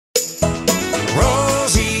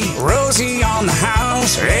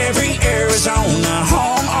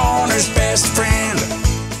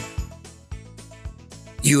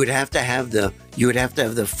You would have to have the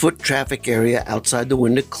foot traffic area outside the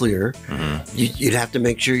window clear. Mm-hmm. You'd have to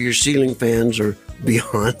make sure your ceiling fans are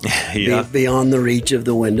beyond beyond the reach of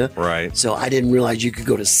the window. Right. So I didn't realize you could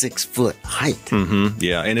go to 6 foot height. Mm-hmm.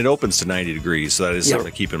 Yeah, and it opens to 90 degrees, so that is something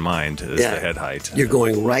to keep in mind is the head height. You're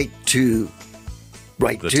going right to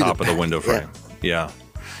the top of the window frame. Yeah.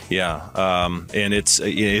 And it's.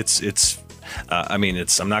 I mean,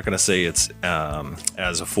 I'm not going to say it's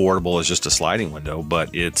as affordable as just a sliding window, but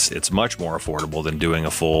it's much more affordable than doing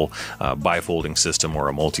a full bifolding system or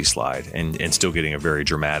a multi-slide, and still getting a very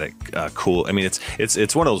dramatic, cool. I mean,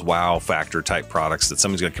 it's one of those wow factor type products that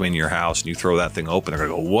somebody's going to come into your house and you throw that thing open, they're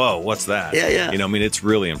going to go, whoa, what's that? Yeah. You know, I mean, it's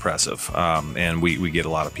really impressive, and we get a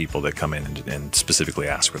lot of people that come in and specifically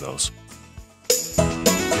ask for those.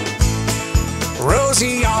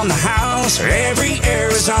 Rosie on the house, every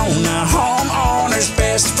Arizona homeowner's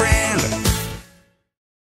best